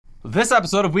This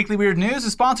episode of Weekly Weird News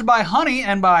is sponsored by Honey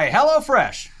and by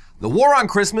HelloFresh. The war on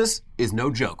Christmas is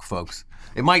no joke, folks.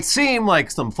 It might seem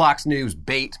like some Fox News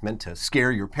bait meant to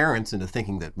scare your parents into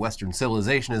thinking that Western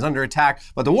civilization is under attack,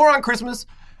 but the war on Christmas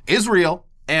is real,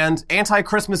 and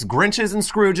anti-Christmas Grinches and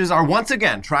Scrooges are once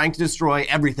again trying to destroy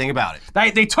everything about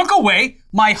it. They took away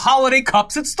my holiday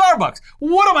cups at Starbucks.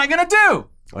 What am I going to do?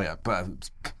 Oh yeah, but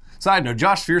side note,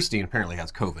 Josh Fierstein apparently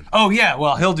has COVID. Oh yeah,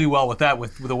 well, he'll do well with that,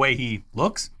 with the way he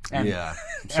looks and yeah,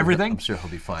 everything. I'm sure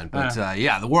he'll be fine. But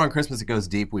yeah, the war on Christmas, it goes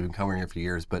deep. We've been covering it for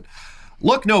years. But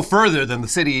look no further than the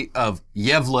city of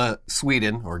Gävle,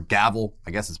 Sweden, or Gävle,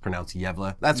 I guess it's pronounced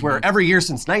Gävle. That's where every year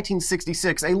since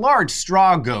 1966, a large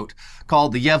straw goat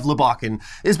called the Gävlebacken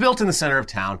is built in the center of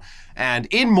town. And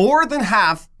in more than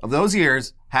half of those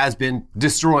years, has been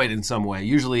destroyed in some way,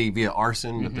 usually via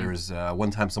arson. But there's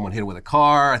one time someone hit it with a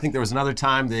car. I think there was another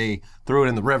time they threw it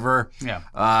in the river. Yeah.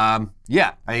 I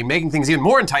mean, making things even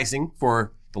more enticing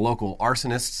for the local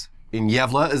arsonists in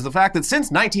Gävle is the fact that since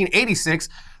 1986,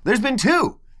 there's been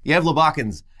 2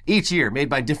 Gävlebackens each year made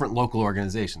by different local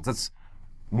organizations. That's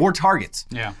more targets.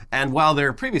 Yeah. And while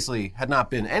there previously had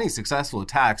not been any successful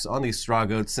attacks on these straw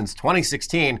goats since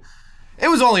 2016, it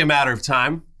was only a matter of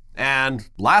time. And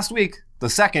last week, the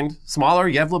second,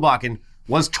 smaller Gävlebacken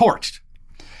was torched.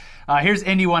 Here's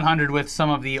Indy 100 with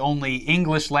some of the only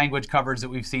English language coverage that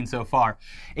we've seen so far.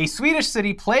 A Swedish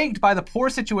city plagued by the poor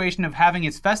situation of having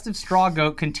its festive straw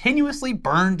goat continuously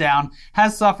burned down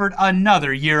has suffered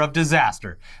another year of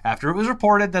disaster after it was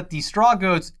reported that the straw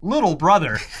goat's little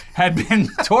brother had been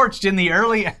torched in the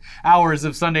early hours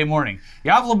of Sunday morning.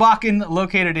 Gävlebacken,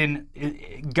 located in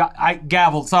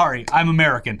Gävle, sorry, I'm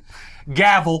American.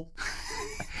 Gävle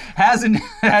hasn't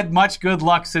had much good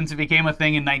luck since it became a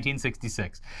thing in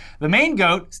 1966. The main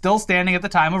goat, still standing at the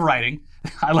time of writing,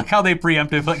 I like how they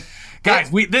preemptive, like, guys,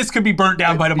 this could be burnt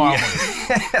down by tomorrow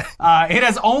morning. It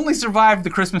has only survived the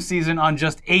Christmas season on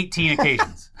just 18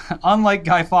 occasions. Unlike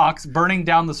Guy Fawkes, burning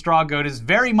down the straw goat is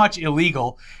very much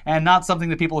illegal and not something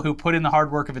that people who put in the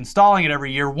hard work of installing it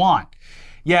every year want.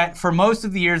 Yet, for most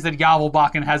of the years that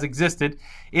Gävlebacken has existed,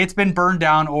 it's been burned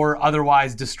down or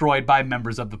otherwise destroyed by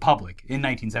members of the public. In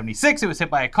 1976, it was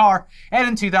hit by a car, and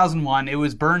in 2001, it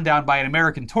was burned down by an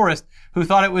American tourist who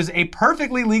thought it was a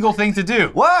perfectly legal thing to do.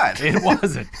 What? It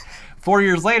wasn't. 4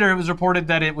 years later, it was reported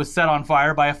that it was set on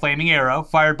fire by a flaming arrow,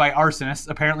 fired by arsonists,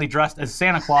 apparently dressed as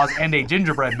Santa Claus and a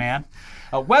gingerbread man.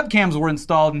 Webcams were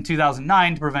installed in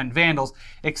 2009 to prevent vandals,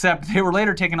 except they were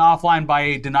later taken offline by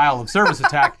a denial of service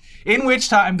attack, in which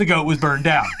time the goat was burned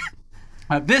down.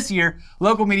 This year,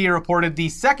 local media reported the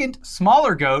second,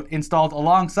 smaller goat installed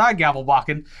alongside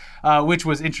Gävlebacken, which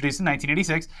was introduced in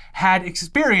 1986, had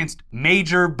experienced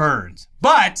major burns,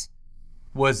 but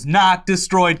was not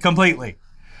destroyed completely.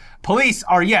 Police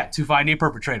are yet to find a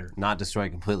perpetrator. Not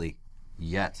destroyed completely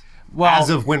yet. Well, as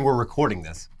of when we're recording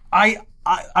this.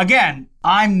 Again,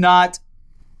 I'm not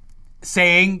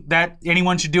saying that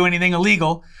anyone should do anything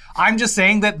illegal. I'm just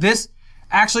saying that this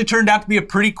actually turned out to be a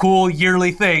pretty cool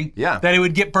yearly thing. Yeah. That it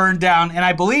would get burned down. And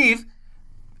I believe,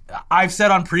 I've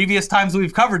said on previous times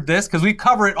we've covered this, because we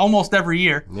cover it almost every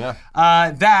year,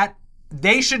 that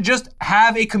they should just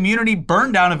have a community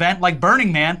burn down event like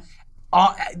Burning Man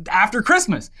after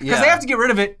Christmas. Because they have to get rid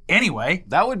of it anyway.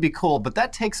 That would be cool, but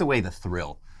that takes away the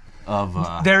thrill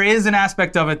of... There is an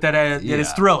aspect of it that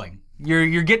is thrilling.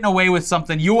 You're getting away with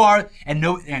something. You are, and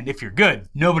if you're good,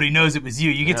 nobody knows it was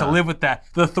you. You get to live with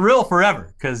the thrill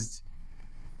forever, because,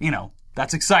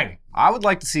 that's exciting. I would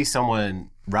like to see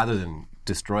someone, rather than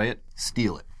destroy it,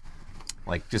 steal it.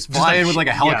 Like, just fly in with like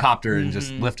a helicopter and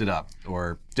just lift it up.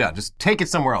 Or, just take it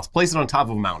somewhere else. Place it on top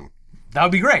of a mountain. That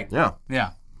would be great. Yeah.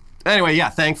 Yeah. Anyway,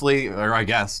 thankfully, or I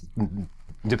guess,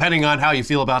 depending on how you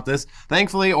feel about this,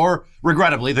 thankfully or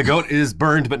regrettably, the goat is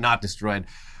burned but not destroyed.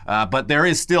 But there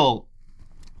is still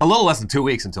a little less than 2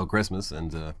 weeks until Christmas,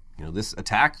 and this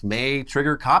attack may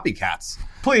trigger copycats.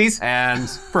 Please. And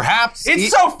perhaps... It's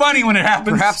so funny when it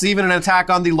happens. Perhaps even an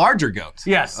attack on the larger goat.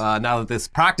 Yes. Now that this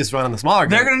practice run on the smaller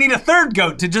goat... They're going to need a third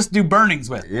goat to just do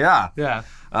burnings with. Yeah. Yeah.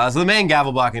 So the main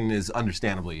Gävlebacken is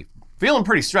understandably feeling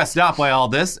pretty stressed out by all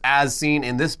this, as seen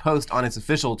in this post on its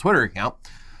official Twitter account.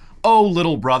 "Oh,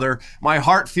 little brother, my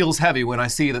heart feels heavy when I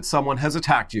see that someone has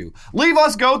attacked you. Leave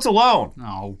us goats alone."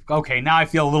 Oh, okay, now I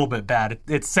feel a little bit bad.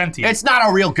 It's sentient. It's not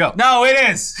a real goat. No,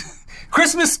 it is.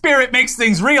 Christmas spirit makes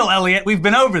things real, Elliot. We've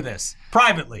been over this,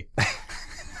 privately.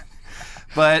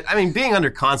 But, I mean, being under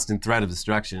constant threat of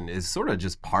destruction is sort of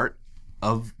just part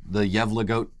of the Gävle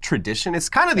goat tradition. It's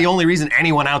kind of the only reason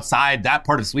anyone outside that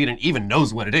part of Sweden even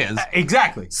knows what it is.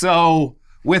 Exactly. So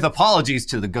with apologies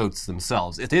to the goats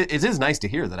themselves. It is nice to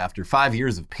hear that after 5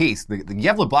 years of peace, the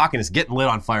Yevlabakken is getting lit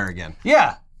on fire again.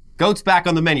 Yeah. Goats back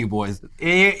on the menu, boys.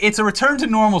 It's a return to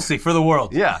normalcy for the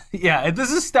world. Yeah. Yeah,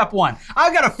 this is step one.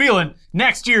 I've got a feeling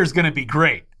next year is going to be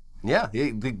great. Yeah,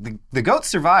 the goats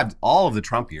survived all of the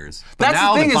Trump years. But That's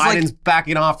now the thing that is, Biden's back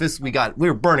in office, we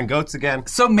were burning goats again.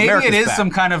 So maybe America's it is back.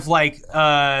 some kind of like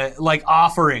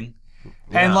offering.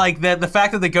 And like the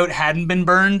fact that the goat hadn't been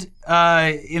burned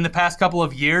in the past couple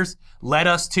of years led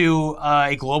us to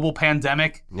a global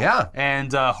pandemic. Yeah.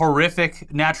 And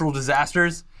horrific natural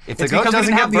disasters. If the it's goat because we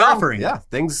doesn't didn't have get the burned, offering. yeah,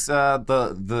 things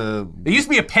It used to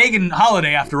be a pagan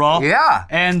holiday after all. Yeah.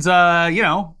 And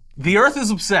the earth is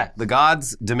upset. the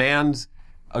gods demand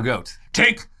a goat.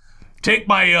 Take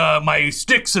my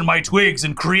sticks and my twigs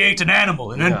and create an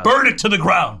animal and then burn it to the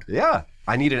ground. Yeah,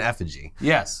 I need an effigy.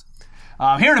 Yes.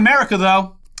 Here in America,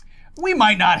 though, we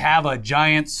might not have a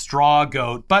giant straw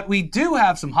goat, but we do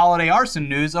have some holiday arson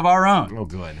news of our own. Oh,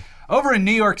 good. Over in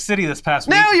New York City this past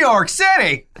week. New York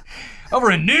City.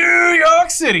 Over in New York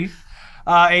City,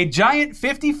 a giant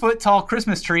 50-foot tall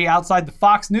Christmas tree outside the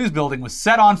Fox News building was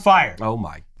set on fire. Oh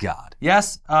my God.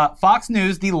 Yes, Fox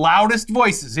News, the loudest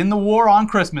voices in the war on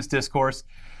Christmas discourse.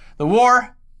 The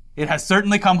war, it has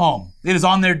certainly come home. It is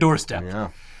on their doorstep.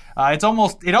 Yeah. It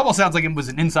almost sounds like it was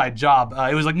an inside job.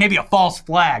 It was like maybe a false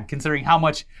flag, considering how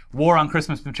much war on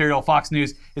Christmas material Fox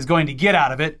News is going to get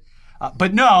out of it.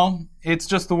 But no, it's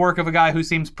just the work of a guy who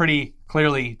seems pretty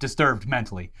clearly disturbed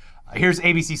mentally. Here's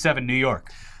ABC 7 New York.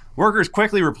 Workers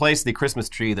quickly replaced the Christmas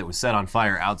tree that was set on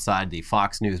fire outside the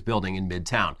Fox News building in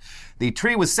Midtown. The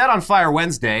tree was set on fire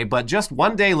Wednesday, but just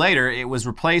 1 day later, it was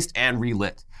replaced and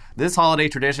relit. This holiday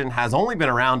tradition has only been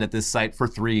around at this site for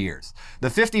 3 years. The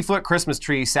 50-foot Christmas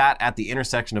tree sat at the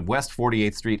intersection of West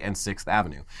 48th Street and 6th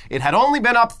Avenue. It had only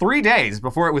been up 3 days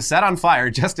before it was set on fire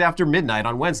just after midnight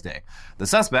on Wednesday. The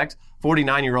suspect,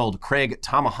 49-year-old Craig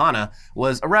Tamahana,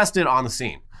 was arrested on the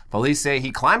scene. Police say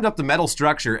he climbed up the metal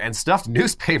structure and stuffed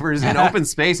newspapers in open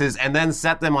spaces and then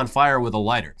set them on fire with a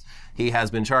lighter. He has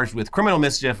been charged with criminal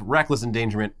mischief, reckless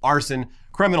endangerment, arson,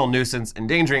 criminal nuisance,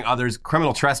 endangering others,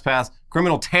 criminal trespass,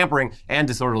 criminal tampering, and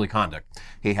disorderly conduct.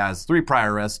 He has 3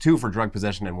 prior arrests, 2 for drug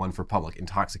possession and 1 for public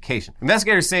intoxication.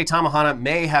 Investigators say Tamahana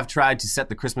may have tried to set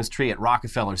the Christmas tree at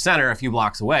Rockefeller Center a few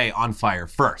blocks away on fire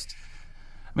first.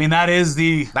 I mean, that's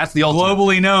the ultimate.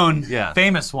 globally known, Yeah.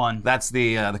 famous one. That's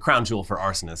the crown jewel for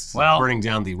arsonists. Well, burning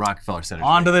down the Rockefeller Center.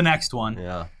 On to the next one.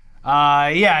 Yeah.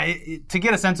 To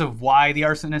get a sense of why the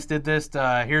arsonist did this,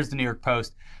 here's the New York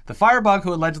Post. The firebug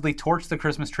who allegedly torched the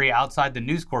Christmas tree outside the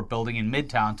News Corp building in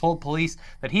Midtown told police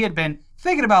that he had been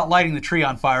thinking about lighting the tree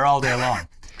on fire all day long.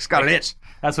 He's got an itch.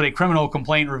 That's what a criminal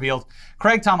complaint revealed.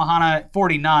 Craig Tamahana,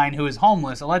 49, who is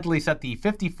homeless, allegedly set the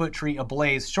 50-foot tree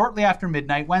ablaze shortly after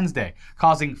midnight Wednesday,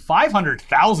 causing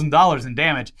 $500,000 in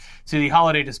damage to the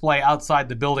holiday display outside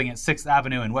the building at 6th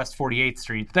Avenue and West 48th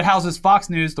Street that houses Fox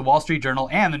News, the Wall Street Journal,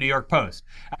 and the New York Post.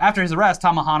 After his arrest,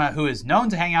 Tamahana, who is known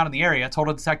to hang out in the area, told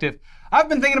a detective, "I've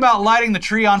been thinking about lighting the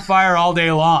tree on fire all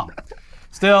day long."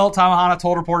 Still, Tamahana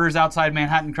told reporters outside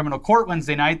Manhattan Criminal Court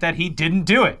Wednesday night that he didn't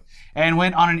do it, and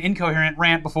went on an incoherent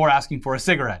rant before asking for a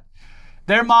cigarette.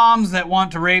 "Their moms that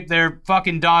want to rape their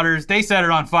fucking daughters, they set it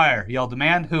on fire," yelled the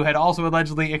man, who had also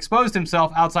allegedly exposed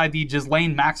himself outside the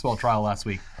Ghislaine Maxwell trial last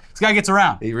week. This guy gets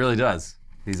around. He really does.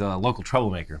 He's a local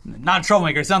troublemaker. Not a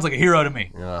troublemaker, sounds like a hero to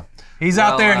me. Yeah. He's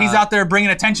out there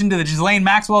bringing attention to the Ghislaine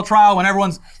Maxwell trial when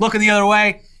everyone's looking the other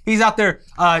way. He's out there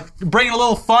bringing a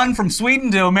little fun from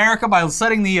Sweden to America by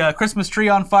setting the Christmas tree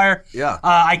on fire. Yeah.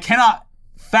 I cannot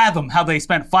fathom how they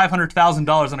spent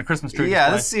 $500,000 on a Christmas tree. Yeah,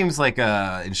 display. this seems like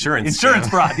insurance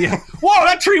fraud. Yeah. Whoa,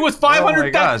 that tree was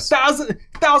 $500,000.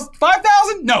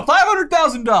 $5,000? No,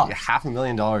 $500,000. Yeah,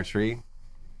 $500,000 tree.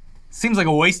 Seems like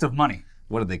a waste of money.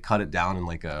 What, did they cut it down in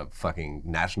like a fucking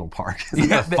national park?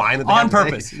 Yeah, fine that they on have to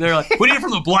purpose. say? They're like, we need it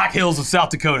from the Black Hills of South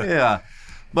Dakota. Yeah.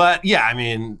 But yeah, I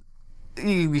mean,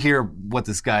 you hear what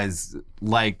this guy's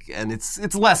like, and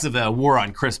it's less of a war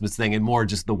on Christmas thing and more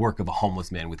just the work of a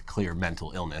homeless man with clear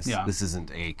mental illness. Yeah. This isn't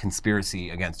a conspiracy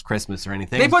against Christmas or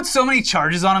anything. They put so many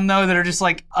charges on him though that are just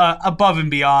like above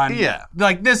and beyond. Yeah.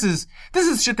 Like this is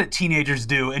shit that teenagers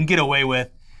do and get away with.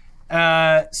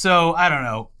 So I don't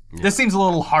know. Yeah. This seems a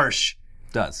little harsh.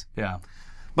 Does. Yeah.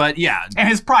 But yeah. And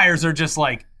his priors are just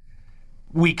like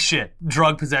weak shit.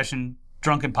 Drug possession,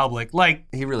 drunk in public. Like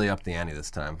he really upped the ante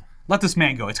this time. Let this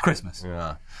man go. It's Christmas.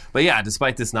 Yeah. But yeah,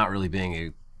 despite this not really being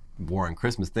a war on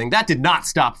Christmas thing, that did not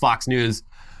stop Fox News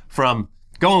from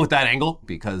going with that angle,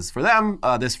 because for them,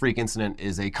 this freak incident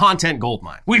is a content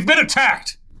goldmine. We've been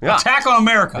attacked. Yeah. Attack on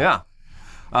America. Yeah.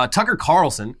 Tucker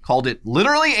Carlson called it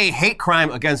literally a hate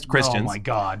crime against Christians. Oh my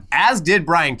God. As did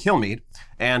Brian Kilmeade.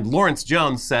 And Lawrence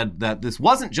Jones said that this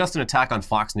wasn't just an attack on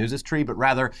Fox News' tree, but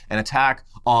rather an attack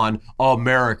on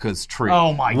America's tree.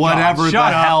 Oh my God. Whatever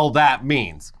Shut the up. hell that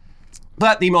means.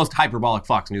 But the most hyperbolic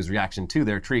Fox News reaction to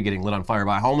their tree getting lit on fire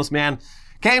by a homeless man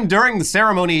came during the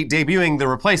ceremony debuting the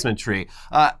replacement tree.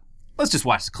 Let's just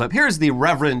watch the clip. Here's the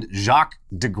Reverend Jacques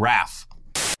de Graff.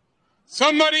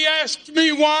 Somebody asked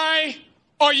me, why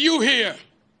are you here?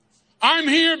 I'm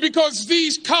here because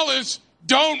these colors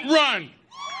don't run.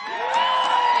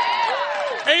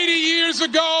 80 years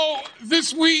ago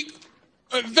this week,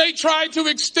 they tried to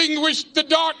extinguish the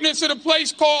darkness at a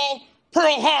place called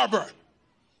Pearl Harbor.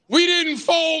 We didn't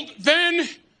fold then,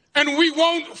 and we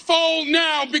won't fold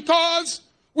now because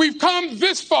we've come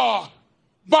this far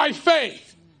by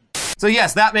faith. So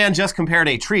yes, that man just compared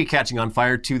a tree catching on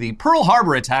fire to the Pearl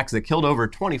Harbor attacks that killed over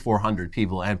 2,400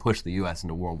 people and pushed the U.S.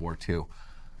 into World War II.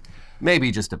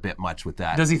 Maybe just a bit much with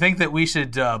that. Does he think that we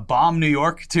should bomb New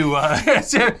York to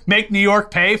to make New York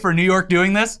pay for New York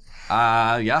doing this?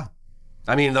 Yeah.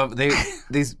 I mean, most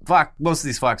of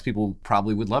these Fox people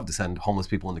probably would love to send homeless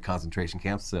people into concentration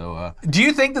camps. So, do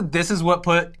you think that this is what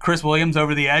put Chris Williams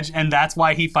over the edge, and that's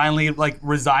why he finally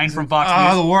resigned from Fox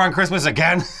News? The war on Christmas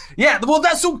again. Yeah, well,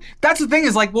 that's the thing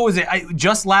is what was it?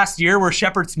 Just last year where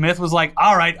Shepard Smith was like,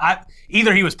 all right,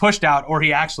 either he was pushed out or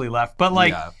he actually left, but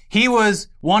he was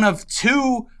one of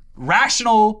two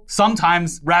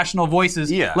sometimes rational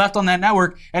voices left on that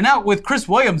network, and now with Chris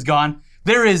Williams gone.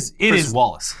 Chris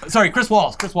Wallace. Sorry, Chris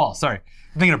Wallace. I'm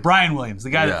thinking of Brian Williams, the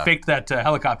guy that faked that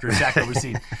helicopter attack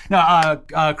overseas. No,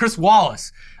 Chris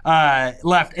Wallace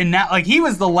left, and now he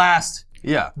was the last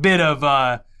bit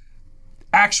of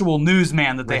actual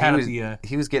newsman that they had at the.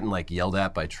 He was getting yelled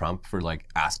at by Trump for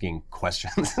asking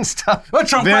questions and stuff. Well,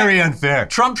 Very unfair.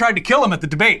 Trump tried to kill him at the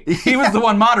debate. He was the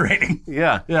one moderating.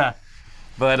 Yeah.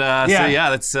 But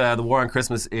that's the war on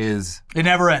Christmas it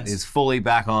never ends. Is fully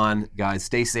back on. Guys,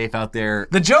 stay safe out there.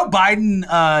 The Joe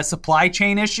Biden supply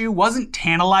chain issue wasn't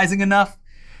tantalizing enough.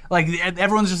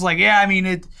 Everyone's just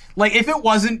if it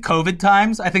wasn't COVID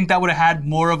times, I think that would have had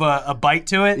more of a bite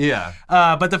to it. Yeah.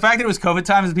 But the fact that it was COVID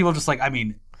times, and people are just shit's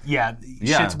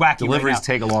wacky. Deliveries right now.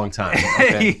 take a long time.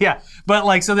 Okay. Yeah.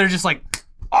 But so they're just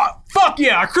oh, fuck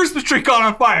yeah, our Christmas tree caught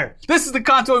on fire. This is the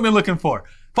content we've been looking for.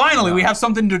 Finally, we have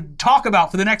something to talk about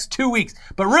for the next 2 weeks.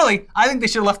 But really, I think they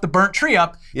should have left the burnt tree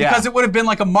up because it would have been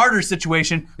like a martyr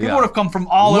situation. People would have come from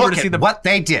all over to see what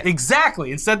they did.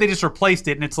 Exactly. Instead, they just replaced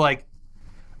it, and it's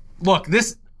look,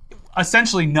 this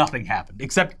essentially nothing happened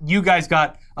except you guys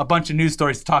got a bunch of news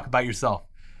stories to talk about yourself.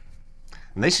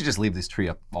 And they should just leave this tree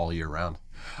up all year round.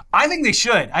 I think they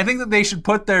should. I think that they should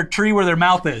put their tree where their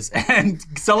mouth is and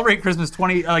celebrate Christmas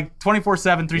 24/7,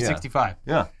 365.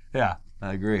 Yeah. Yeah.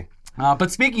 I agree.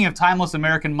 But speaking of timeless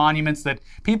American monuments that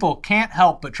people can't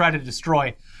help but try to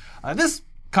destroy, this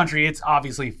country, it's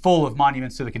obviously full of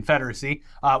monuments to the Confederacy,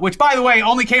 which, by the way,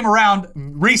 only came around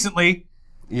recently.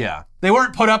 Yeah. They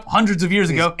weren't put up hundreds of years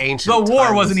ago. Ancient the war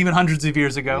times. wasn't even hundreds of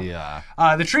years ago. Yeah.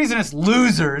 The treasonous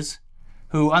losers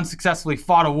who unsuccessfully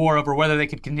fought a war over whether they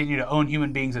could continue to own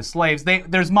human beings as slaves,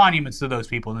 there's monuments to those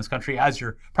people in this country, as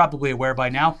you're probably aware by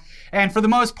now. And for the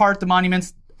most part, the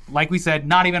monuments, like we said,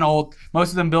 not even old. Most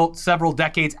of them built several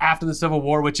decades after the Civil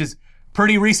War, which is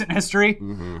pretty recent history.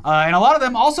 Mm-hmm. And a lot of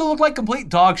them also look like complete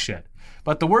dog shit.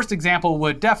 But the worst example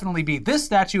would definitely be this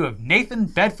statue of Nathan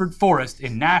Bedford Forrest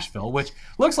in Nashville, which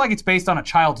looks like it's based on a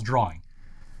child's drawing.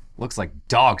 Looks like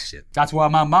dog shit. That's why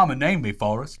my mama named me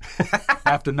Forrest.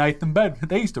 After Nathan Bedford.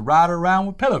 They used to ride around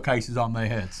with pillowcases on their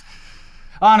heads.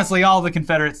 Honestly, all the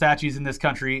Confederate statues in this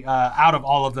country, out of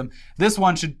all of them, this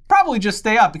one should probably just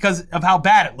stay up because of how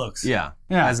bad it looks. Yeah.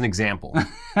 As an example.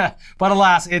 But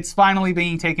alas, it's finally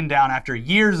being taken down after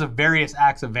years of various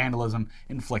acts of vandalism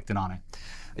inflicted on it.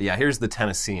 Yeah, here's the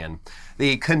Tennessean.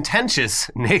 The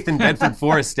contentious Nathan Bedford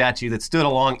Forrest statue that stood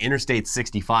along Interstate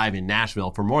 65 in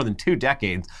Nashville for more than 2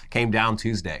 decades came down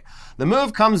Tuesday. The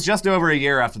move comes just over a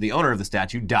year after the owner of the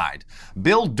statue died.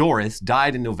 Bill Doris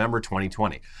died in November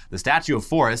 2020. The statue of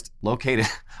Forrest, located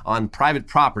on private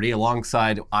property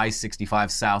alongside I-65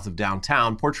 south of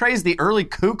downtown, portrays the early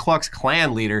Ku Klux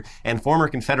Klan leader and former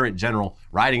Confederate general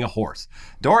riding a horse.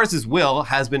 Doris's will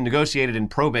has been negotiated in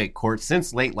probate court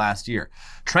since late last year.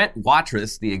 Trent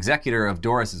Watrous, the executor of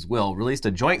Doris's will, released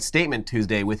a joint statement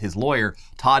Tuesday with his lawyer,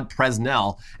 Todd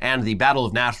Presnell, and the Battle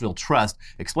of Nashville Trust,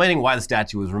 explaining why the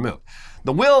statue was removed.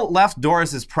 The will left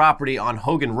Doris's property on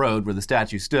Hogan Road, where the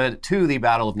statue stood, to the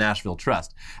Battle of Nashville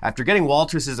Trust. After getting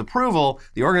Walters' approval,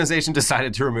 the organization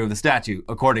decided to remove the statue,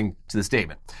 according to the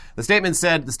statement. The statement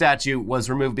said the statue was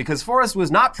removed because Forrest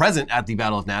was not present at the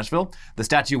Battle of Nashville. The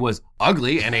statue was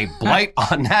ugly and a blight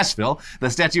on Nashville. The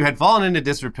statue had fallen into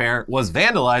disrepair, was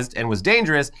vandalized, and was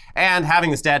dangerous, and having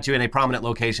the statue in a prominent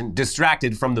location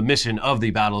distracted from the mission of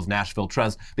the Battle of Nashville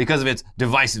Trust because of its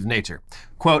divisive nature.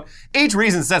 Quote, each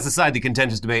reason sets aside the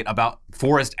contentious debate about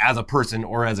Forrest as a person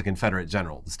or as a Confederate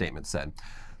general, the statement said.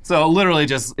 So literally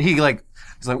just, he's like,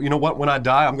 you know what, when I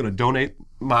die, I'm going to donate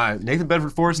my Nathan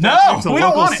Bedford Forrest statue to a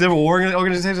local Civil War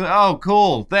organization. Oh,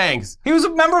 cool, thanks. He was a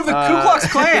member of the Ku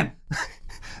Klux Klan.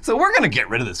 So we're going to get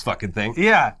rid of this fucking thing.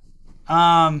 Yeah.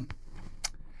 I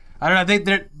don't know,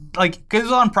 they're like, because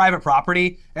it's on private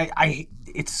property,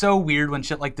 it's so weird when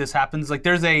shit like this happens. Like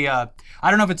there's a, I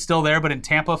don't know if it's still there, but in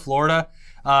Tampa, Florida,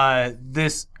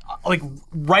 this, like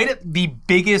right at the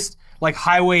biggest like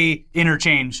highway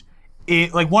interchange,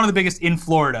 like one of the biggest in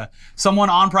Florida, someone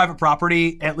on private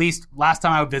property, at least last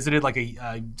time I visited like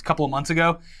a couple of months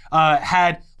ago,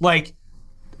 had like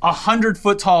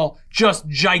 100-foot tall, just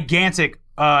gigantic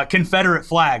Confederate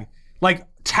flag, like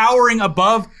towering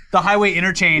above the highway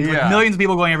interchange with millions of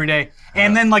people going every day.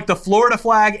 And then like the Florida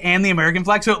flag and the American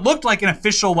flag. So it looked like an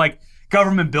official like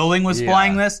government building was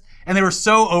flying this. And they were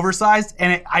so oversized.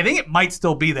 And I think it might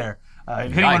still be there.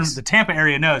 If anyone in the Tampa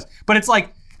area knows. But it's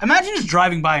like, imagine just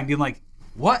driving by and being like,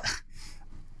 what?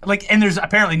 Like, and there's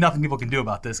apparently nothing people can do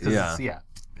about this. Cause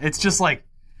it's just like,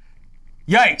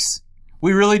 yikes.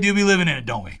 We really do be living in it,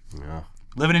 don't we? Yeah.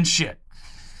 Living in shit.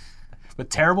 With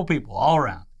terrible people all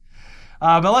around.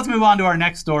 But let's move on to our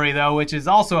next story, though, which is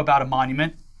also about a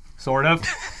monument, sort of.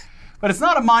 But it's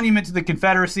not a monument to the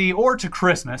Confederacy or to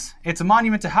Christmas. It's a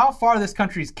monument to how far this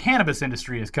country's cannabis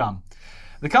industry has come.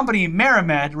 The company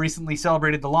MariMed recently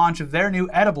celebrated the launch of their new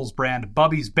edibles brand,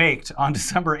 Bubby's Baked, on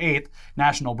December 8th,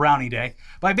 National Brownie Day,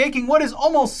 by baking what is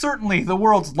almost certainly the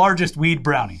world's largest weed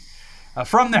brownie.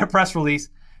 From their press release,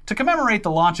 to commemorate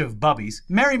the launch of Bubby's,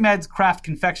 MariMed's craft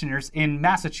confectioners in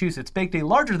Massachusetts baked a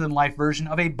larger-than-life version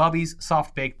of a Bubby's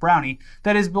soft-baked brownie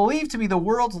that is believed to be the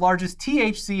world's largest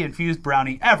THC-infused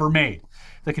brownie ever made.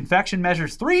 The confection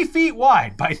measures 3 feet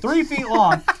wide by 3 feet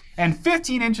long and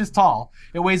 15 inches tall.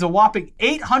 It weighs a whopping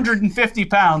 850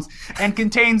 pounds and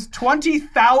contains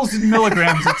 20,000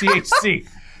 milligrams of THC.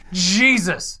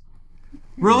 Jesus.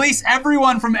 Release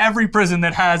everyone from every prison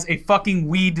that has a fucking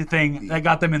weed thing that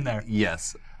got them in there.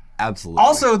 Yes, absolutely.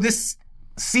 Also, this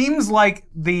seems like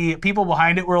the people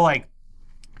behind it were like,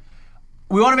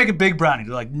 we want to make a big brownie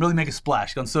to like really make a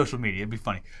splash on social media. It'd be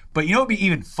funny. But you know what would be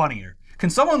even funnier? Can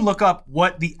someone look up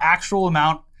what the actual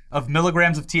amount of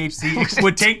milligrams of THC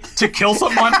would take to kill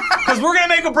someone? Because we're going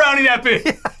to make a brownie that big.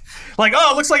 Yeah. Like,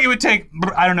 oh, it looks like it would take,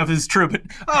 I don't know if this is true, but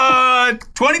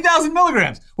 20,000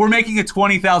 milligrams. We're making a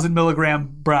 20,000 milligram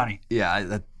brownie.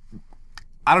 Yeah,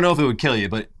 I don't know if it would kill you,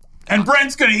 but... And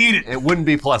Brent's going to eat it. It wouldn't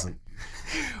be pleasant.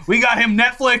 We got him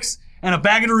Netflix and a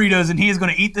bag of Doritos, and he is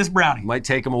going to eat this brownie. Might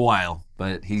take him a while,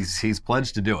 but he's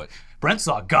pledged to do it. Brent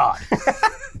saw God.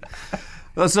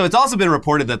 So it's also been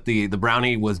reported that the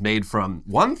brownie was made from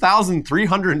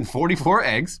 1,344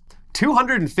 eggs,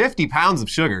 250 pounds of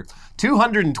sugar,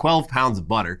 212 pounds of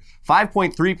butter,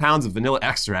 5.3 pounds of vanilla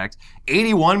extract,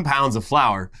 81 pounds of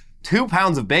flour, 2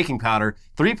 pounds of baking powder,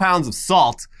 3 pounds of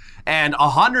salt, and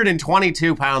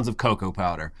 122 pounds of cocoa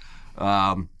powder.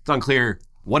 It's unclear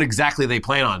what exactly they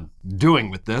plan on doing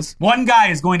with this. One guy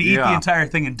is going to eat the entire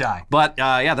thing and die. But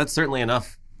yeah, that's certainly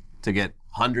enough to get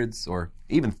hundreds or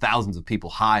even thousands of people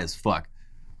high as fuck.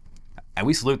 And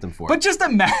we salute them for it. But just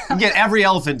imagine... Get every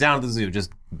elephant down at the zoo,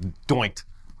 just doinked.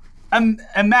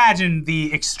 Imagine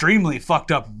the extremely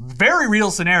fucked up, very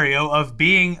real scenario of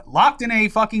being locked in a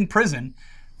fucking prison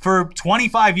for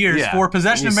 25 years for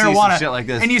possession of marijuana. Shit like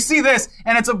this. And you see this,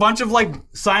 and it's a bunch of like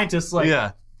scientists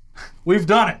like, we've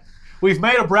done it. We've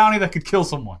made a brownie that could kill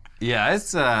someone. Yeah,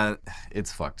 it's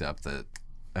fucked up.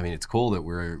 It's cool that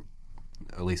we're,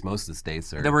 at least most of the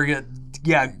states are. That we're good.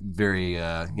 Yeah. Very,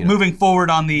 moving forward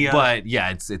on the. But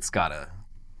yeah, it's gotta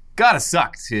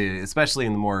suck to, especially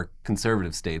in the more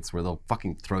conservative states where they'll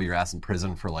fucking throw your ass in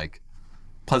prison for like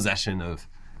possession of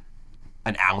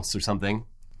an ounce or something.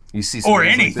 You see some or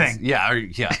anything.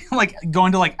 Like like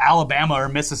going to like Alabama or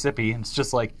Mississippi, and it's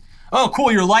just like, oh,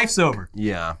 cool, your life's over.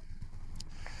 Yeah.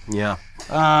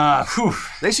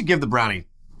 They should give the brownie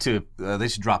to. They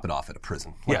should drop it off at a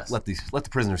prison. Let the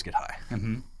prisoners get high.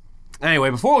 Mm-hmm.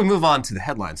 Anyway, before we move on to the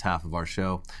headlines half of our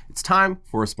show, it's time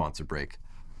for a sponsor break.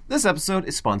 This episode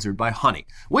is sponsored by Honey.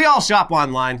 We all shop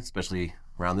online, especially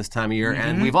around this time of year,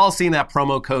 and we've all seen that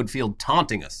promo code field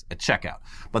taunting us at checkout.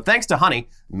 But thanks to Honey,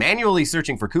 manually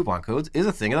searching for coupon codes is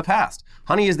a thing of the past.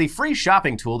 Honey is the free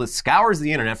shopping tool that scours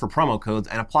the internet for promo codes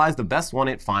and applies the best one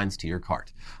it finds to your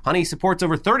cart. Honey supports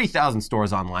over 30,000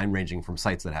 stores online, ranging from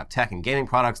sites that have tech and gaming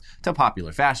products to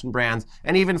popular fashion brands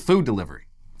and even food delivery.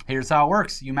 Here's how it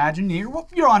works. You imagine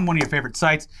you're on one of your favorite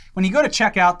sites. When you go to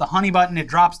checkout, the Honey button, it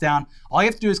drops down. All you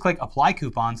have to do is click Apply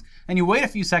Coupons, and you wait a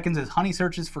few seconds as Honey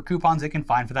searches for coupons it can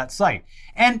find for that site.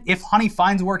 And if Honey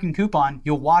finds a working coupon,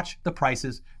 you'll watch the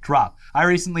prices drop. I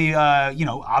recently,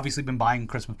 obviously been buying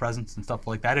Christmas presents and stuff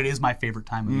like that. It is my favorite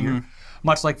time of year.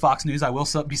 Much like Fox News, I will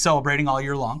be celebrating all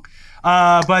year long.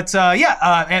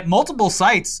 At multiple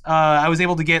sites, I was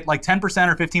able to get like 10%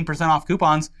 or 15% off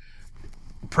coupons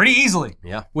pretty easily,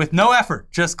 with no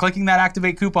effort, just clicking that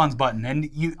activate coupons button. And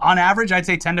on average, I'd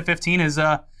say 10 to 15 is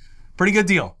a pretty good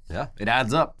deal. Yeah, it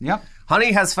adds up. Yep.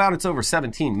 Honey has found its over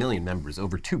 17 million members,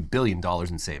 over $2 billion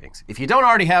in savings. If you don't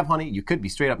already have Honey, you could be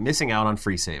straight up missing out on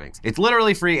free savings. It's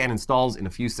literally free and installs in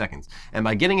a few seconds. And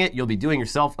by getting it, you'll be doing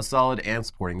yourself a solid and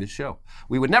supporting this show.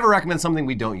 We would never recommend something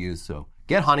we don't use, so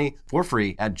get Honey for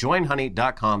free at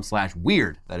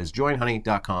joinhoney.com/weird. That is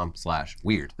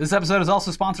joinhoney.com/weird. This episode is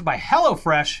also sponsored by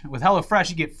HelloFresh. With HelloFresh,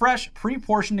 you get fresh,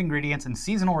 pre-portioned ingredients and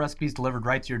seasonal recipes delivered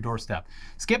right to your doorstep.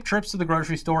 Skip trips to the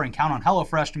grocery store and count on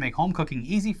HelloFresh to make home cooking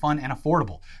easy, fun, and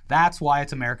affordable. That's why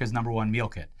it's America's #1 meal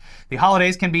kit. The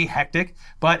holidays can be hectic,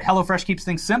 but HelloFresh keeps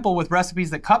things simple with recipes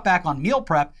that cut back on meal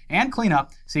prep and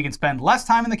cleanup so you can spend less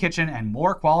time in the kitchen and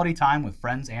more quality time with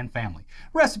friends and family.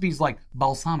 Recipes like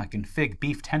balsamic and fig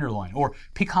beef tenderloin or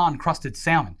pecan-crusted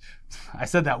salmon. I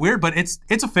said that weird, but it's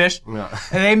a fish. Yeah.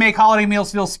 They make holiday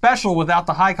meals feel special without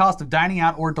the high cost of dining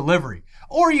out or delivery.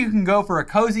 Or you can go for a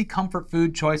cozy comfort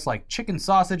food choice like chicken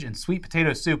sausage and sweet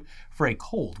potato soup for a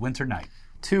cold winter night.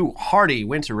 Two hearty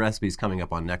winter recipes coming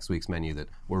up on next week's menu that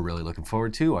we're really looking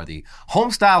forward to are the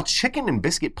homestyle chicken and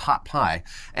biscuit pot pie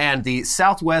and the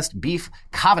Southwest beef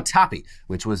cavatappi,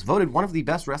 which was voted one of the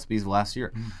best recipes of last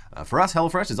year. For us,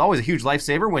 HelloFresh is always a huge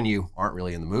lifesaver when you aren't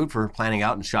really in the mood for planning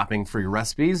out and shopping for your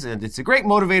recipes, and it's a great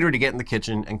motivator to get in the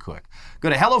kitchen and cook.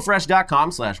 Go to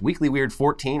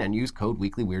HelloFresh.com/weeklyweird14 and use code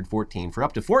weeklyweird14 for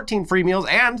up to 14 free meals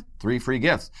and 3 free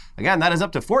gifts. Again, that is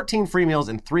up to 14 free meals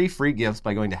and 3 free gifts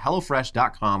by going to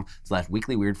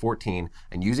HelloFresh.com/weeklyweird14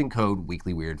 and using code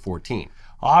weeklyweird14.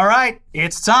 All right,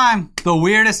 it's time. The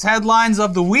weirdest headlines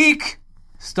of the week,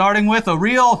 starting with a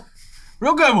real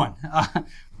good one.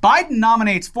 Biden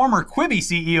nominates former Quibi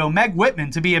CEO Meg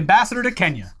Whitman to be ambassador to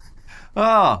Kenya.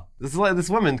 Oh, this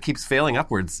woman keeps failing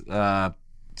upwards.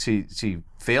 She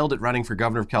failed at running for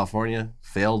governor of California,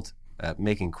 failed at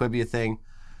making Quibi a thing,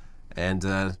 and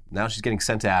now she's getting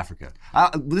sent to Africa.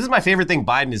 This is my favorite thing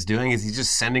Biden is doing, is he's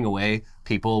just sending away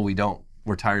people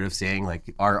we're tired of seeing,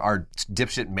 like our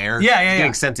dipshit mayor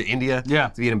getting sent to India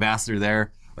to be an ambassador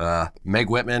there. Meg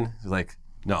Whitman is like,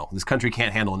 no, this country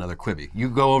can't handle another Quibi. You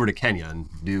go over to Kenya and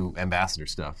do ambassador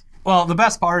stuff. Well, the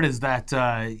best part is that,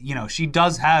 she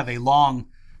does have a long,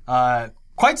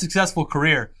 quite successful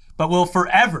career, but will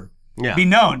forever be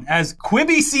known as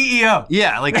Quibi CEO.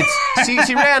 Yeah, like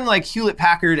she ran like Hewlett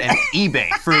Packard and eBay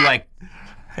for like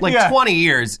 20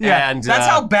 years. Yeah, and that's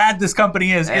how bad this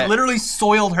company is. It literally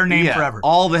soiled her name forever.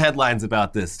 All the headlines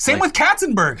about this. Same with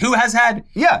Katzenberg, who has had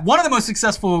one of the most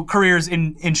successful careers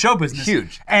in show business.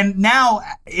 Huge. And now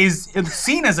is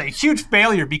seen as a huge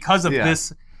failure because of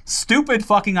this stupid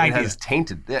fucking idea. It has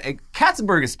tainted.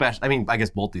 Katzenberg especially, I mean, I guess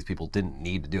both these people didn't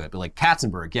need to do it, but like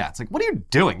Katzenberg, it's like, what are you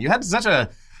doing? You had such a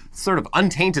sort of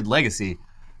untainted legacy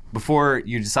before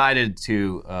you decided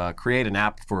to create an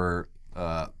app for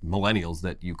millennials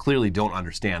that you clearly don't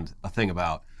understand a thing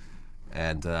about.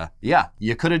 And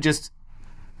you could have just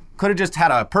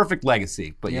had a perfect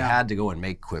legacy, but you had to go and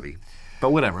make Quibi.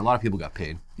 But whatever, a lot of people got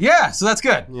paid. Yeah, so that's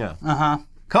good. Yeah.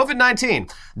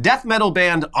 COVID-19. Death metal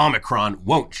band Omicron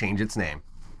won't change its name.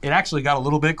 It actually got a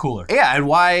little bit cooler. Yeah, and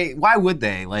why would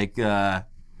they? Like, I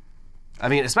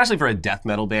mean, especially for a death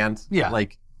metal band. Yeah.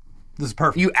 Like, this is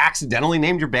perfect. You accidentally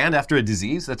named your band after a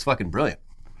disease? That's fucking brilliant.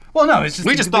 Well, no, it's just...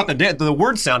 We just thought the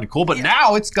word sounded cool, but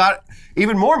now it's got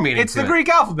even more meaning It's the Greek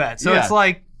alphabet, so it's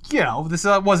like, this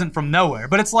wasn't from nowhere.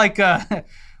 But it's like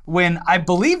when I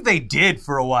believe they did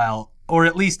for a while, or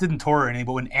at least didn't tour any,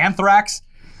 but when Anthrax,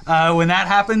 when that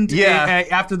happened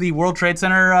after the World Trade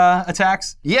Center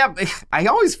attacks. Yeah, I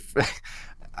always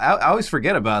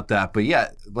forget about that. But yeah,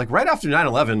 like right after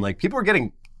 9/11, like people were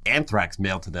getting anthrax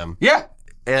mailed to them. Yeah.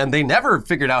 and they never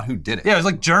figured out who did it. Yeah, it was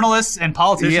like journalists and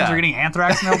politicians Yeah. are getting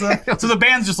anthrax mailed to them. So the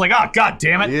band's just like, oh, God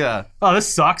damn it. Yeah. Oh,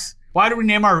 this sucks. Why do we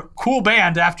name our cool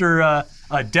band after a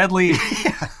deadly...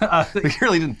 We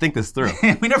really didn't think this through.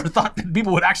 We never thought that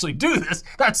people would actually do this.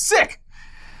 That's sick.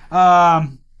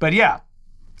 But yeah.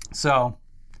 So,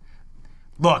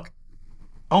 look,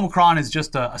 Omicron is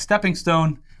just a stepping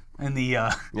stone in the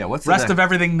what's the rest of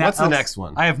everything. What's the else. next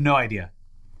one? I have no idea.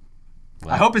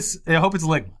 I hope it's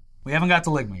Ligma. We haven't got to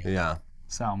Ligma yet. Yeah.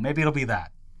 So maybe it'll be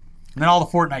that. And then all the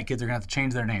Fortnite kids are going to have to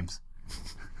change their names.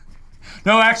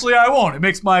 No, actually, I won't. It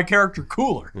makes my character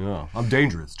cooler. Yeah. I'm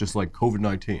dangerous, just like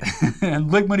COVID-19.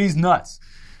 And Ligma's nuts.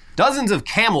 Dozens of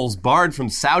camels barred from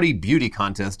Saudi beauty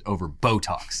contest over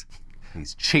Botox.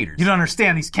 These cheaters. You don't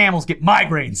understand. These camels get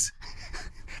migraines.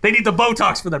 They need the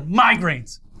Botox for their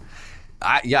migraines.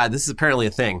 This is apparently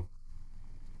a thing.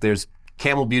 There's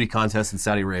camel beauty contests in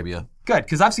Saudi Arabia. Good,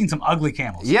 because I've seen some ugly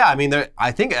camels. Yeah, I mean,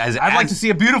 I'd like to see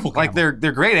a beautiful camel. Like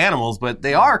they're great animals, but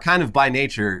they are kind of by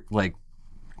nature like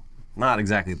not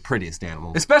exactly the prettiest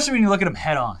animals. Especially when you look at them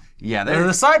head on. Yeah,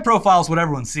 the side profile is what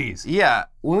everyone sees. Yeah,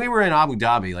 when we were in Abu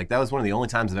Dhabi, like that was one of the only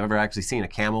times I've ever actually seen a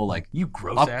camel like You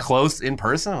gross up ass. close in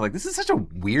person. I'm like, this is such a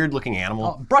weird looking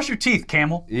animal. Oh, brush your teeth,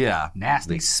 camel. Yeah,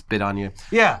 Nasty. They spit on you.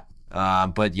 Yeah.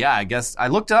 But yeah, I guess I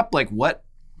looked up like what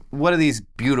do these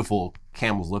beautiful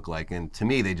camels look like, and to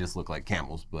me they just look like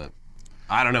camels. But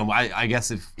I don't know. I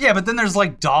guess if Yeah, but then there's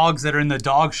like dogs that are in the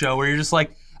dog show where you're just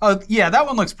like, oh yeah, that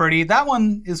one looks pretty. That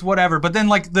one is whatever. But then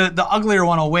like the uglier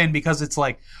one will win because it's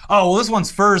like, oh well, this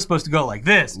one's fur is supposed to go like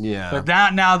this. Yeah.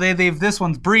 But now they've this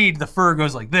one's breed, the fur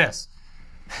goes like this.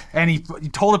 And he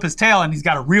told up his tail and he's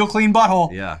got a real clean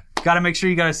butthole. yeah. Got to make sure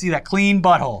you got to see that clean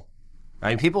butthole. I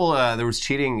mean, people. There was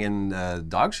cheating in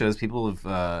dog shows. People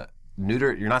have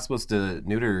neuter. You're not supposed to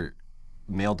neuter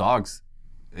male dogs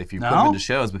if you put them No? into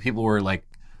shows, but people were like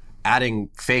adding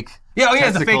fake. Yeah, oh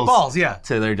yeah, the fake testicles balls, yeah.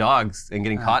 to their dogs and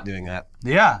getting caught doing that.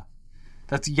 Yeah.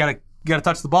 That's you gotta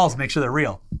touch the balls and make sure they're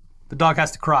real. The dog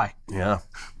has to cry. Yeah.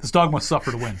 This dog must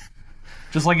suffer to win.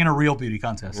 Just like in a real beauty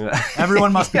contest.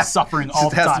 Everyone must be suffering all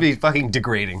It the has time. to be fucking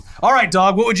degrading. All right,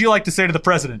 dog, what would you like to say to the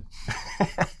president?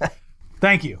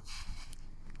 Thank you.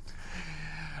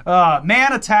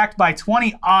 Man attacked by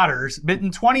 20 otters,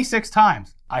 bitten 26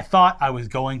 times. I thought I was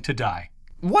going to die.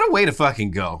 What a way to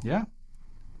fucking go. Yeah.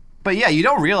 But yeah, you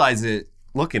don't realize it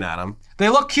looking at them. They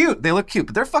look cute. They look cute,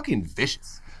 but they're fucking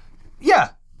vicious. Yeah.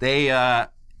 They,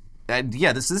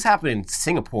 this happened in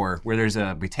Singapore, where there's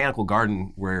a botanical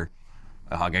garden where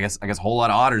I guess a whole lot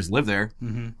of otters live there,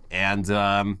 and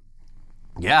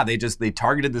they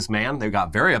targeted this man. They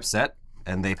got very upset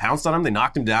and they pounced on him. They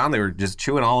knocked him down. They were just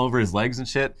chewing all over his legs and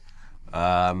shit.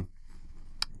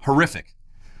 Horrific.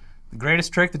 The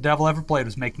greatest trick the devil ever played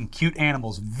was making cute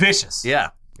animals vicious. Yeah.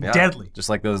 Deadly. Just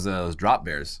like those drop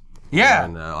bears. Yeah.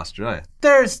 In Australia.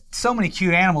 There's so many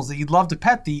cute animals that you'd love to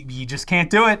pet. You just can't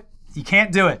do it. You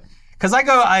can't do it. Because I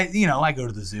go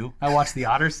to the zoo. I watch the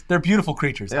otters. They're beautiful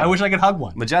creatures. Yeah. I wish I could hug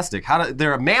one. Majestic.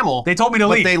 They're a mammal. They told me to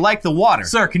but leave. they like the water.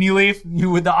 Sir, can you leave?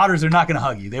 The otters are not going to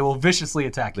hug you. They will viciously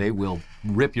attack you. They will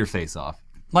rip your face off.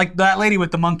 Like that lady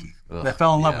with the monkey that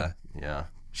fell in love with her. Yeah.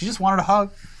 She just wanted a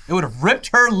hug. It would have ripped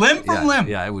her limb from limb.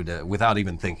 Yeah, it would, without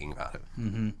even thinking about it.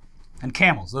 And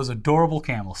camels, those adorable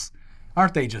camels.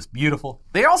 Aren't they just beautiful?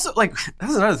 They also, like,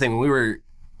 that's another thing. When we were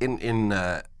in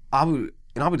Abu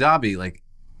Dhabi, like,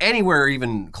 anywhere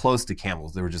even close to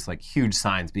camels, there were just, like, huge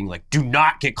signs being like, do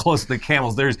not get close to the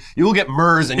camels. You will get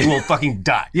MERS and you will fucking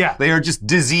die. Yeah. They are just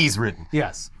disease-ridden.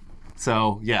 Yes.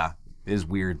 So, yeah, it is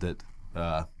weird that,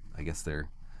 I guess they're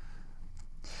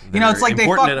It's like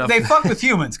important enough. they fuck with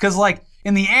humans. Because, like,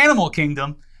 in the animal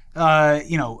kingdom,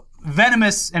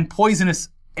 venomous and poisonous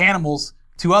animals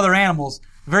to other animals,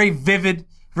 very vivid,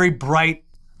 very bright,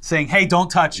 saying, hey, don't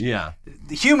touch. Yeah.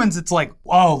 The humans, it's like,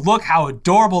 oh, look how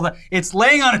adorable that. It's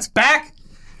laying on its back.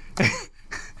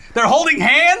 They're holding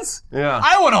hands. Yeah.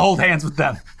 I want to hold hands with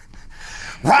them.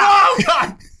 Oh,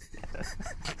 God.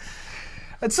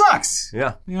 It sucks.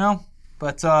 Yeah.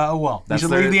 But, oh well. We should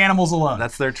their- leave the animals alone.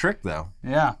 That's their trick, though.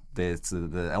 Yeah. It's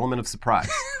the element of surprise.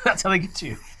 That's how they get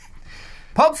you.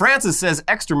 Pope Francis says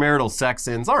extramarital sex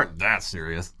sins aren't that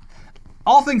serious.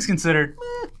 All things considered,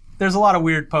 there's a lot of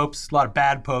weird popes, a lot of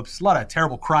bad popes, a lot of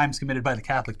terrible crimes committed by the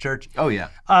Catholic Church. Oh, yeah.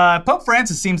 Pope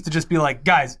Francis seems to just be like,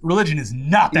 guys, religion is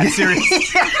not that serious.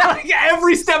 Like,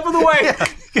 every step of the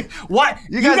way. What?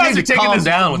 You guys need are to taking calm this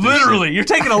down with this literally. You're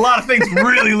taking a lot of things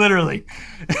really literally.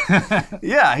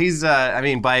 Yeah, he's,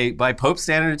 by Pope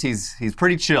standards, he's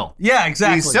pretty chill. Yeah,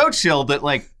 exactly. He's so chill that,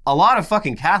 like, a lot of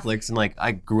fucking Catholics, and, like,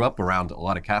 I grew up around a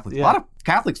lot of Catholics. Yeah. A lot of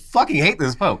Catholics fucking hate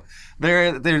this Pope.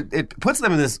 It puts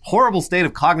them in this horrible state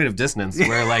of cognitive dissonance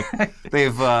where like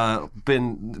they've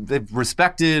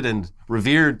respected and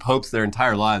revered popes their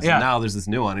entire lives, and now there's this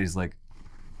new one. And he's like,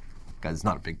 guys, it's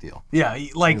not a big deal. Yeah,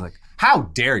 like how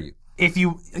dare you? If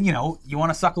you want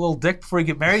to suck a little dick before you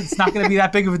get married, it's not going to be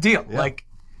that big of a deal. Yeah. Like,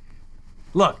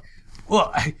 look.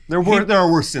 There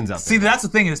are worse sins out there. See, that's the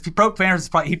thing is, Pope Francis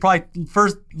he probably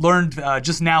first learned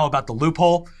just now about the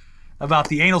loophole, about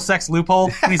the anal sex loophole,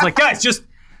 and he's like, guys, just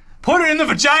put it in the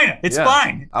vagina. It's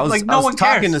fine. I was one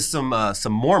talking cares. to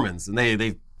some Mormons, and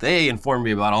they informed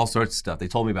me about all sorts of stuff. They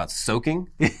told me about soaking.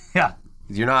 Yeah.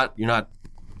 You're not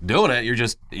doing it.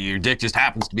 Your dick just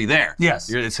happens to be there. Yes.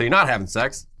 So you're not having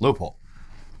sex. Loophole.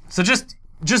 So just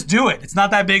do it. It's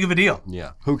not that big of a deal.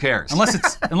 Yeah. Who cares?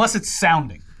 Unless it's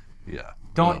sounding. Yeah.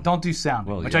 Don't do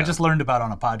sounding, which I just learned about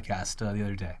on a podcast the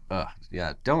other day.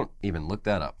 Yeah. Don't even look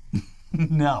that up.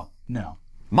 No.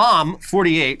 Mom,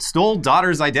 48, stole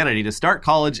daughter's identity to start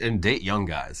college and date young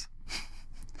guys.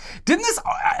 Didn't this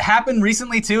happen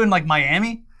recently too in like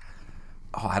Miami?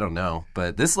 Oh, I don't know,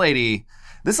 but this lady,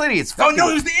 it's fucking... Oh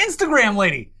no, it was the Instagram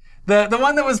lady. The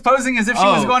one that was posing as if she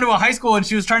was going to a high school and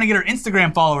she was trying to get her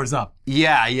Instagram followers up.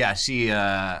 Yeah, she,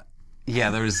 there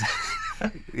was...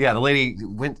 Yeah, the lady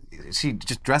she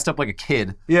just dressed up like a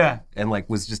kid. Yeah. And like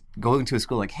was just going to a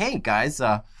school like, hey guys,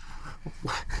 I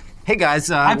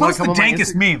post the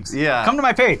dankest memes. Yeah. Come to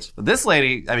my page. This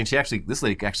lady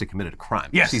actually committed a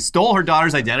crime. Yes. She stole her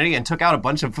daughter's identity and took out a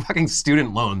bunch of fucking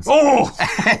student loans. Oh!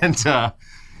 And,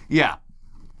 yeah.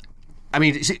 I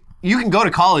mean, you can go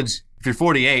to college if you're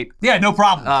 48. Yeah, no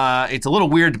problem. It's a little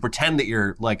weird to pretend that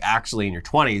you're like actually in your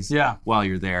 20s while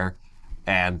you're there.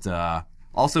 And,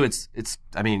 also,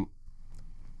 I mean,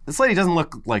 this lady doesn't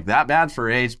look like that bad for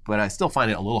her age, but I still find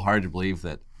it a little hard to believe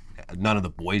that none of the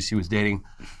boys she was dating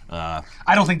I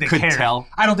don't think they could cared. tell.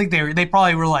 I don't think they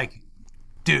probably were like,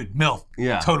 dude, MILF.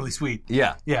 Yeah. Totally sweet.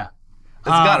 Yeah. Yeah.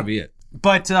 That's gotta be it.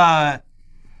 But, I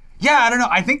don't know.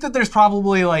 I think that there's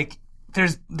probably like,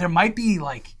 there might be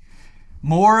like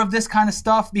more of this kind of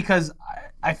stuff because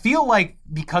I feel like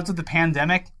because of the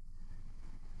pandemic,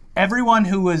 everyone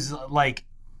who was like,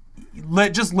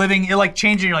 just living, like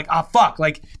changing, you're like, oh fuck,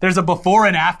 like there's a before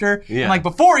and after. Yeah. And like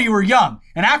before you were young,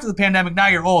 and after the pandemic, now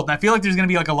you're old. And I feel like there's gonna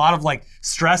be like a lot of like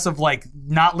stress of like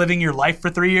not living your life for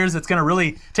 3 years. It's gonna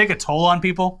really take a toll on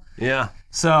people. Yeah.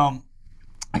 So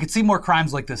I could see more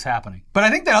crimes like this happening. But I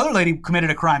think that other lady committed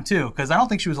a crime too, because I don't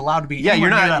think she was allowed to be Yeah, you're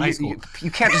near not, that high school.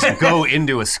 you can't just go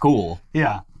into a school.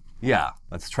 Yeah. Yeah,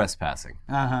 that's trespassing.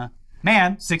 Uh-huh.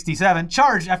 Man, 67,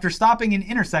 charged after stopping an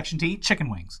intersection to eat chicken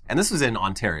wings. And this was in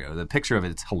Ontario. The picture of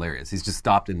it's hilarious. He's just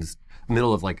stopped in the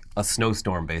middle of like a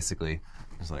snowstorm, basically.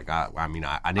 It's like, I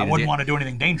wouldn't want to do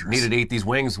anything dangerous. Needed to eat these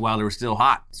wings while they were still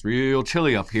hot. It's real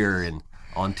chilly up here in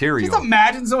Ontario. Just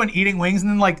imagine someone eating wings and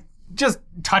then like just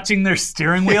touching their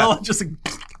steering wheel. Just like,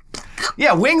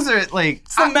 yeah, wings are like...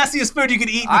 It's the messiest food you could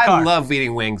eat in the car. I love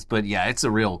eating wings, but yeah, it's a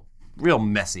real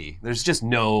messy. There's just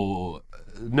no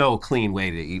clean way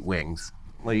to eat wings,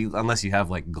 like, unless you have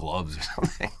like gloves or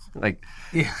something. Like,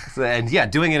 yeah. So, and yeah,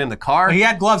 doing it in the car. He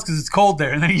had gloves because it's cold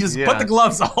there, and then he just put the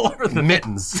gloves all over the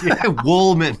mittens,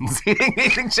 wool mittens,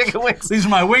 eating chicken wings. These are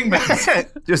my wing mittens.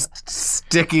 Just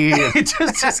sticky. It's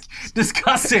just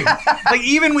disgusting. Like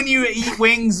even when you eat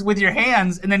wings with your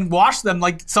hands and then wash them,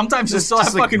 like sometimes you still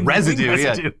have like fucking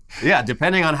residue. Yeah,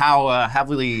 depending on how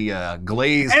heavily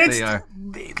glazed and they are.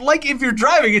 Like if you're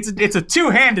driving, it's a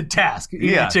two-handed task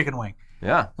eating a chicken wing.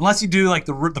 Yeah. Unless you do like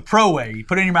the pro way, you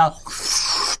put it in your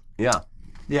mouth. Yeah.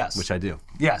 Yes. Which I do.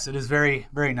 Yes, it is very,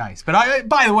 very nice. But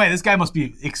by the way, this guy must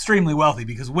be extremely wealthy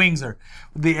because wings are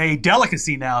a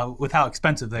delicacy now with how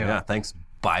expensive they are. Yeah, thanks,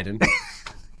 Biden.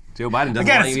 Joe Biden doesn't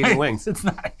want you eating wings. It's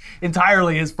not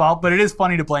entirely his fault, but it is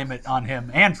funny to blame it on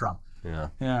him and Trump. Yeah.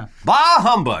 Yeah. Bah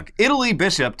humbug. Italy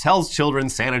bishop tells children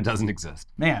Santa doesn't exist.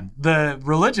 Man, the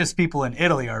religious people in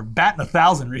Italy are batting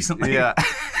 1,000 recently. Yeah.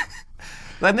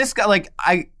 And this guy,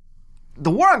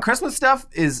 the war on Christmas stuff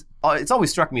is, it's always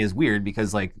struck me as weird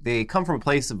because, like, they come from a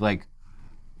place of, like,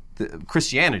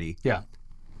 Christianity. Yeah.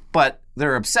 But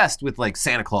they're obsessed with, like,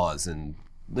 Santa Claus and,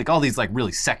 like, all these, like,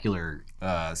 really secular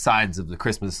sides of the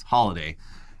Christmas holiday.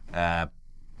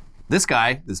 This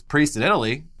guy, this priest in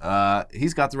Italy,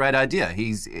 he's got the right idea.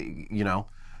 He's,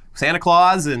 Santa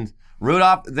Claus and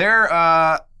Rudolph,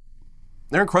 they're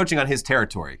encroaching on his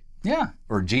territory. Yeah.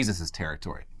 Or Jesus'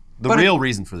 territory. The real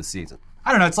reason for the season.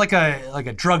 I don't know. It's like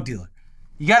a drug dealer.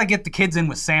 You got to get the kids in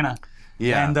with Santa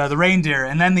and the reindeer,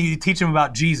 and then you teach them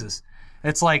about Jesus.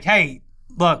 It's like, hey,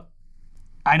 look,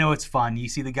 I know it's fun. You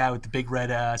see the guy with the big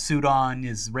red suit on,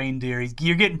 his reindeer.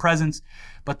 You're getting presents.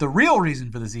 But the real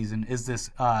reason for the season is this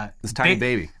tiny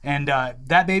baby. And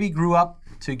that baby grew up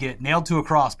to get nailed to a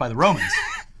cross by the Romans.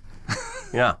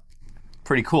 Yeah.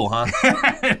 Pretty cool, huh?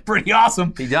 Pretty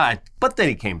awesome. He died, but then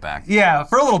he came back. Yeah,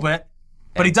 for a little bit.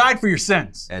 But he died for your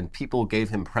sins. And people gave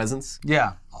him presents.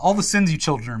 Yeah. All the sins you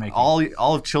children are making.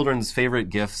 All of children's favorite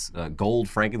gifts, gold,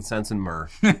 frankincense, and myrrh.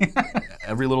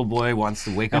 Every little boy wants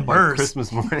to wake up on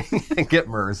Christmas morning and get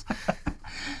myrrhs.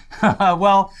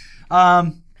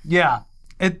 Yeah.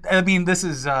 This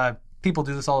is, people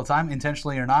do this all the time,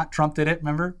 intentionally or not. Trump did it,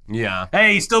 remember? Yeah.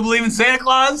 Hey, you still believe in Santa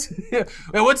Claus?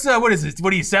 What is this?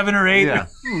 What are you, 7 or 8? Yeah.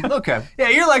 Okay. Yeah,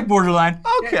 you're like borderline.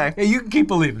 Okay. Yeah, you can keep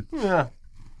believing. Yeah.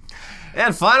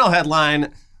 And final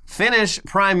headline, Finnish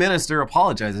Prime Minister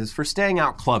apologizes for staying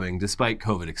out clubbing despite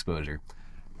COVID exposure.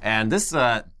 And this,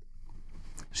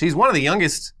 she's one of the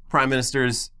youngest prime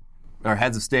ministers or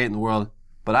heads of state in the world,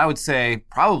 but I would say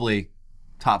probably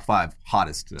top 5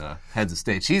 hottest heads of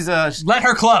state. She's let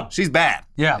her club. She's bad.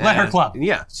 Yeah, let her club.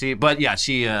 Yeah, she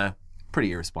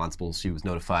pretty irresponsible. She was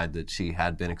notified that she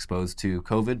had been exposed to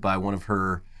COVID by one of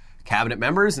her cabinet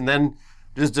members, and then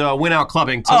just went out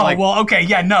clubbing till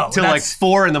till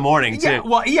 4 in the morning.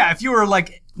 If you were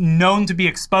like known to be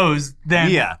exposed,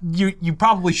 then you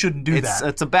probably shouldn't do that.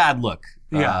 It's a bad look.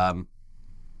 Yeah.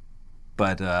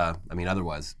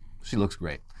 Otherwise, she looks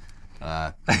great.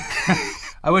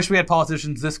 I wish we had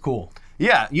politicians this cool.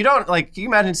 Yeah, you don't can you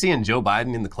imagine seeing Joe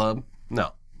Biden in the club?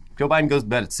 No. Joe Biden goes to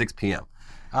bed at 6 p.m.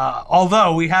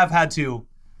 Although we have had to,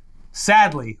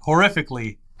 sadly,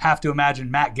 horrifically, have to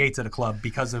imagine Matt Gaetz at a club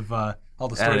because of all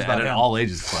the stories about him. At an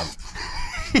all-ages club.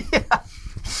 Yeah.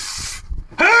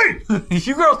 Hey!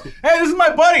 You girls, hey, this is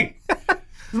my buddy. This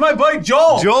is my buddy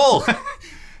Joel.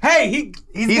 Hey,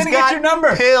 he's gonna get your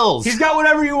number. Pills. He's got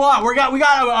whatever you want. We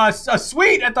got a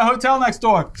suite at the hotel next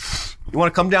door. You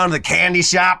want to come down to the candy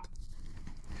shop?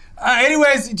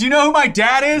 Anyways, do you know who my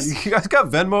dad is? You guys got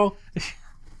Venmo?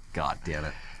 God damn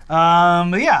it.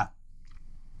 Yeah.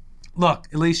 Look,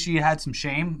 at least she had some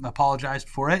shame, apologized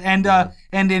for it, and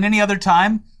in any other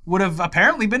time would have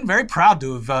apparently been very proud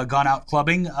to have gone out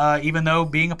clubbing, even though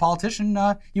being a politician,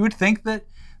 you would think that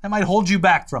might hold you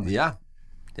back from it. Yeah.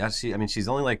 Yeah, she's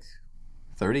only like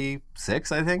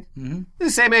 36, I think. Mm-hmm. The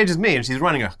same age as me, and she's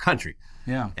running a country.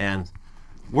 Yeah. And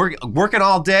working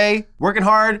all day, working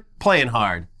hard, playing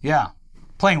hard. Yeah.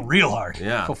 Playing real hard.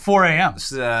 Yeah. Till 4 a.m.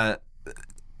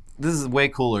 This is way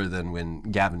cooler than when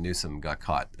Gavin Newsom got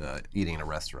caught eating in a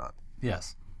restaurant.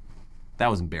 Yes. That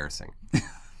was embarrassing.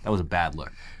 That was a bad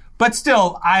look. But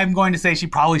still, I'm going to say she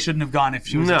probably shouldn't have gone if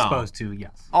she was exposed to,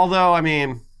 yes. Although,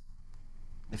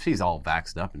 if she's all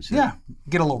vaxxed up and shit. Yeah,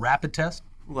 get a little rapid test.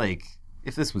 Like,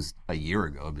 if this was a year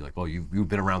ago, I'd be like, well, you've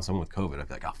been around someone with COVID. I'd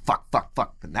be like, oh, fuck.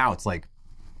 But now it's like,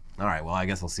 all right, well, I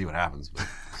guess I'll see what happens. But.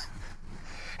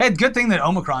 Hey, good thing that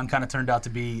Omicron kind of turned out to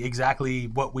be exactly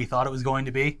what we thought it was going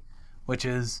to be, which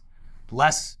is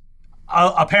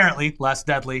apparently less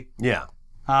deadly. Yeah.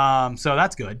 So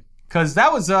that's good. Because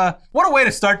that was, what a way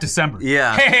to start December.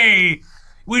 Yeah. Hey,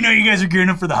 we know you guys are gearing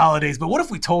up for the holidays, but what if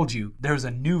we told you there's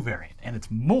a new variant and it's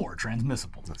more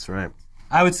transmissible? That's right.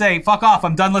 I would say, fuck off,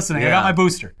 I'm done listening. Yeah.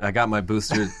 I got my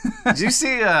booster. Did you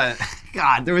see,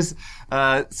 God, there was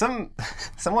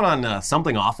someone on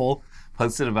Something Awful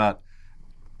posted about,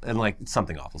 and like, it's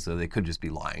Something Awful, so they could just be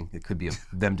lying. It could be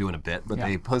them doing a bit, but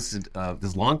they posted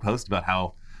this long post about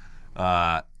how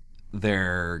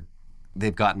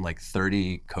they've gotten like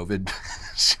 30 COVID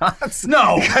shots.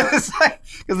 No.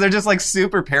 Because they're just like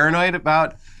super paranoid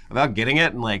about getting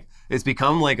it, and like it's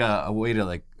become like a way to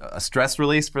like a stress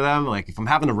release for them. Like if I'm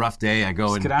having a rough day, I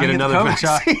go and get another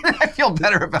vaccine. I feel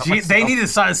better about myself. They need to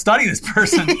study this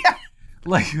person. Yeah.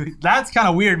 Like that's kind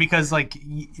of weird because like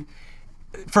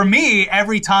for me,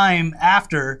 every time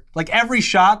after, like every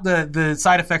shot, the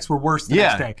side effects were worse the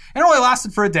next day. And it only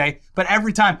lasted for a day, but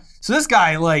every time. So this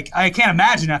guy, like, I can't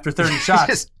imagine after 30 shots.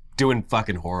 Just doing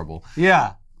fucking horrible.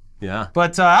 Yeah. Yeah.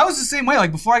 But I was the same way.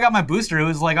 Like before I got my booster, it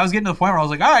was like I was getting to the point where I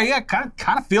was like, all right, yeah, kind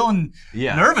of feeling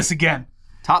nervous again.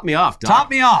 Top me off, Doc. Top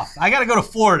me off. I got to go to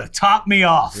Florida. Top me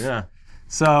off. Yeah.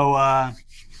 So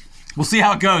we'll see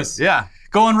how it goes. Yeah.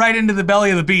 Going right into the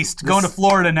belly of the beast. Going to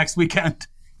Florida next weekend.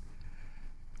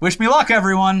 Wish me luck,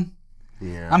 everyone.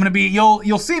 Yeah. I'm gonna be.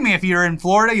 You'll see me if you're in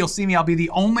Florida. You'll see me. I'll be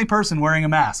the only person wearing a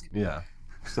mask. Yeah.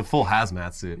 It's a full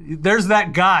hazmat suit. There's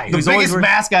that guy. The biggest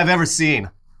mask I've ever seen.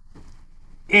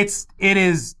 It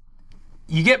is.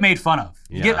 You get made fun of.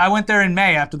 I went there in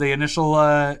May after the initial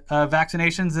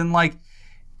vaccinations, and like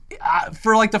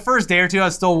for like the first day or two, I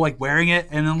was still like wearing it,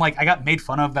 and then like I got made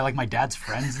fun of by like my dad's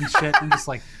friends and shit, and just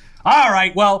like, all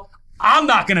right, well, I'm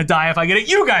not going to die if I get it.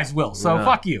 You guys will. So Yeah.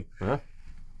 fuck you. Huh?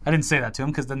 I didn't say that to him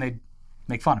because then they'd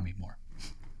make fun of me more.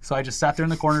 So I just sat there in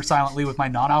the corner silently with my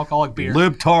non-alcoholic beer.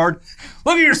 Libtard.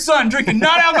 Look at your son drinking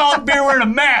non-alcoholic beer wearing a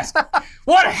mask.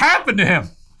 What happened to him?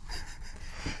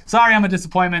 Sorry, I'm a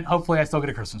disappointment. Hopefully I still get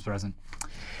a Christmas present.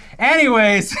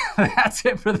 Anyways, that's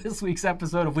it for this week's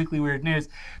episode of Weekly Weird News.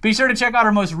 Be sure to check out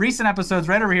our most recent episodes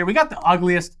right over here. We got the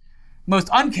ugliest, most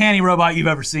uncanny robot you've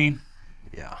ever seen.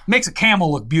 Yeah. Makes a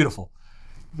camel look beautiful.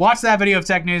 Watch that video of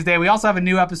Tech News Day. We also have a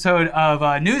new episode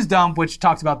of News Dump, which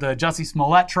talks about the Jussie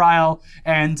Smollett trial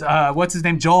and what's his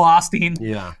name, Joel Osteen.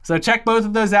 Yeah. So check both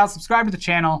of those out. Subscribe to the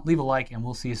channel, leave a like, and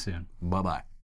we'll see you soon. Bye-bye.